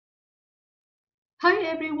Hi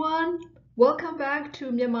everyone, welcome back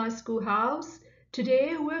to Myanmar Schoolhouse.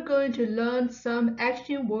 Today we're going to learn some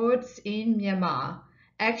action words in Myanmar.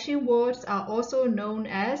 Action words are also known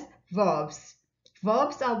as verbs.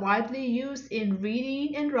 Verbs are widely used in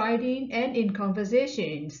reading and writing and in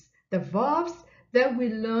conversations. The verbs that we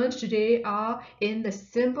learned today are in the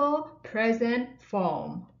simple present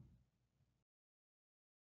form.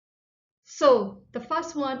 So the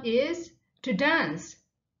first one is to dance.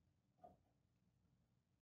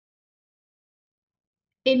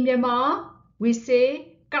 In Myanmar, we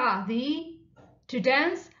say ka di, to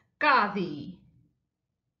dance ka di.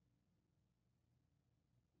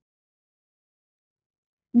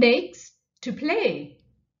 Next, to play.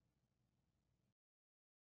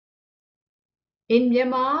 In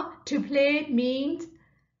Myanmar, to play means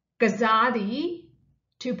gazadi,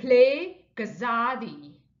 to play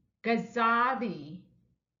gazadi, gazadi.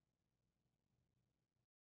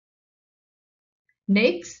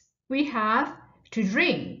 Next, we have to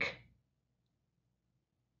drink.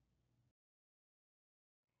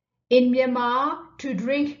 In Myanmar, to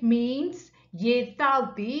drink means ye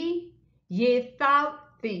thao di, ye thao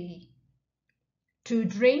di. To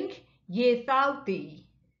drink ye thao di.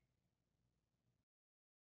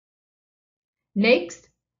 Next,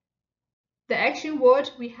 the action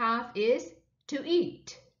word we have is to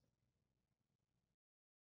eat.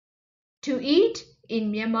 To eat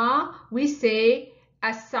in Myanmar, we say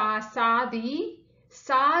asa sadi,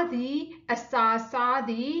 sadi, asa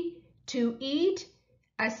sadi. To eat,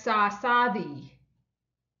 asa sadi.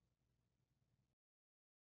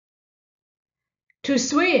 To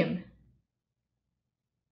swim.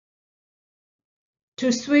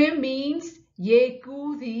 To swim means ye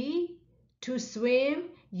gudi. To swim,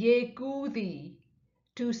 ye gudi.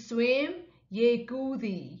 To swim, ye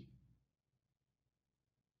gudi.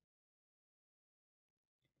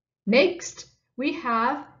 Next, we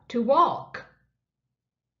have to walk.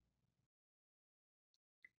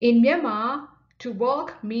 In Myanmar, to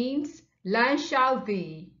walk means lan shao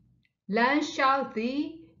di. Lan shao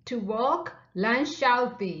di, to walk, lan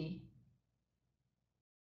shao di.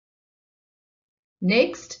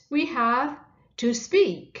 Next, we have to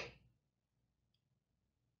speak.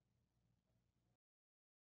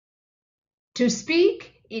 To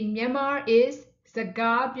speak in Myanmar is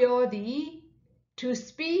saga pyo di. To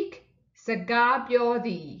speak, saga pyo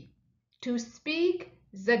di. To speak,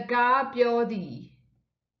 saga pyo di.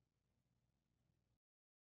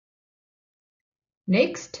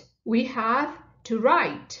 Next, we have to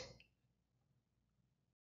write.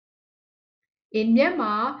 In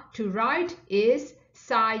Myanmar, to write is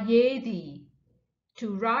sa ye di.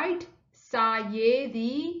 To write, sa ye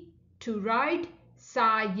di. To write,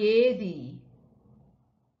 sa ye di.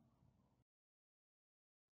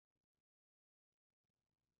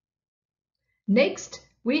 Next,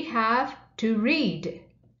 we have to read.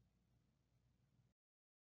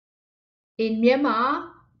 In Myanmar,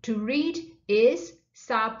 to read is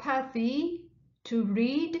sapathi. To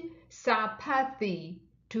read, sapathi.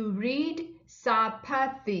 To read,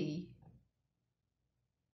 sapathi.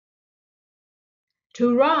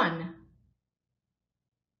 To run.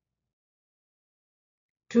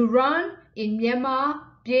 To run in Myanmar,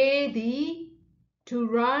 pye di. To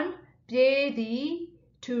run, pye di.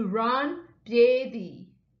 To run, pye di.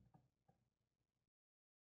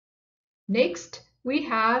 Next, we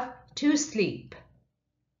have to sleep.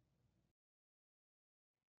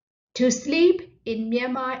 To sleep in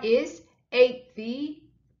Myanmar is eight di.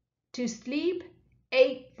 To sleep,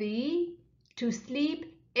 eight di. To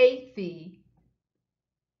sleep, eight di.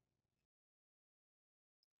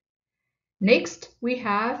 Next, we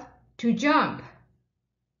have to jump.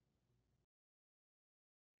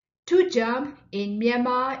 To jump in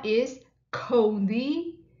Myanmar is kong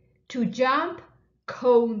di. To jump,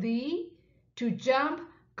 kong di. To jump,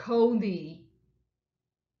 kong di.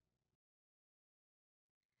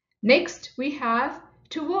 Next, we have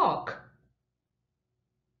to walk.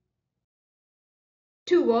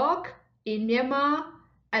 To walk in Myanmar,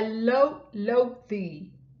 alo lo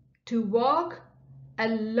thi. To walk,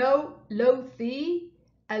 alo lo thi,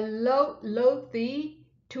 alo lo thi,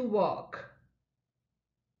 to walk.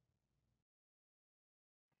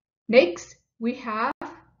 Next, we have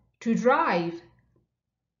to drive.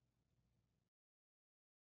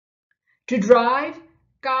 To drive,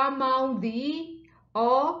 ka maung di,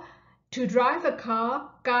 or to drive a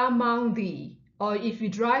car, ka maung di. Or if you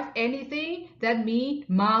drive anything, that means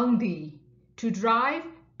maung di. To drive,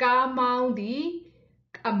 ka maung di,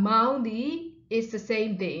 a maung di is the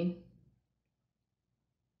same thing.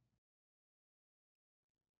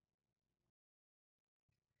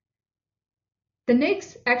 The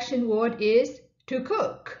next action word is To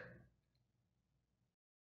cook.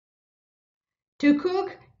 To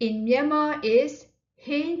cook in Myanmar is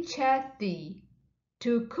hin chat thi.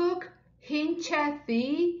 To cook hin chat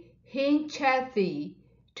thi, hin chat thi.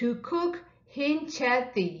 To cook hin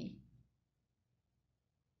chat thi.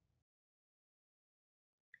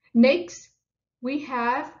 Next, we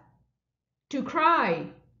have to cry.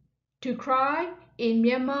 To cry in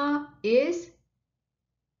Myanmar is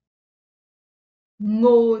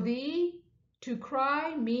ngô đi. To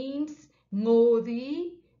cry means ngô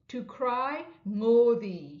đi. To cry, ngô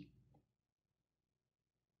đi.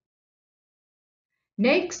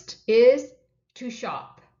 Next is to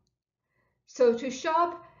shop. So to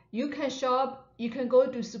shop, you can go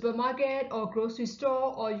to supermarket or grocery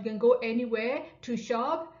store, or you can go anywhere to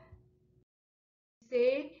shop.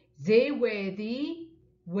 Say they wear the,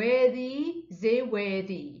 they wear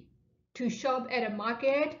the. To shop at a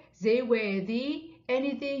market, they wear the.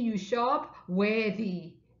 Anything you shop, wear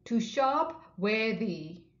the. To shop, wear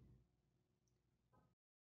the.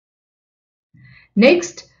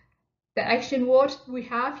 Next, the action word we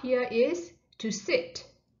have here is to sit.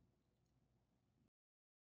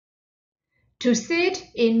 To sit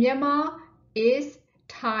in Myanmar is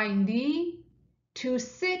Thai đi. To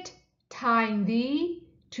sit, Thai đi.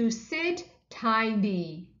 To sit, Thai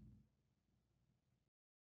đi.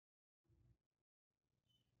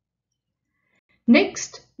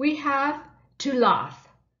 Next, we have to laugh.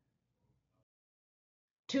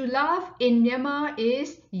 To laugh in Myanmar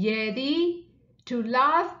is ye đi. To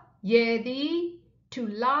laugh, ye đi. To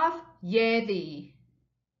laugh, ye đi.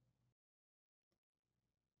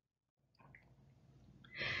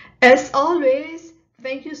 As always,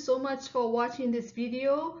 thank you so much for watching this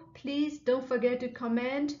video. Please don't forget to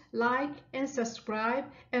comment, like, and subscribe.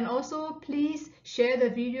 And also please share the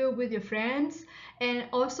video with your friends. And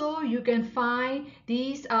also you can find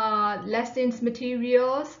these lessons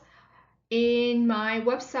materials in my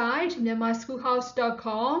website,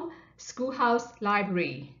 myanmarschoolhouse.com, Schoolhouse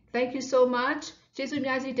Library. Thank you so much. Jesu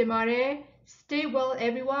Myaji Demare. Stay well,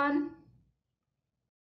 everyone.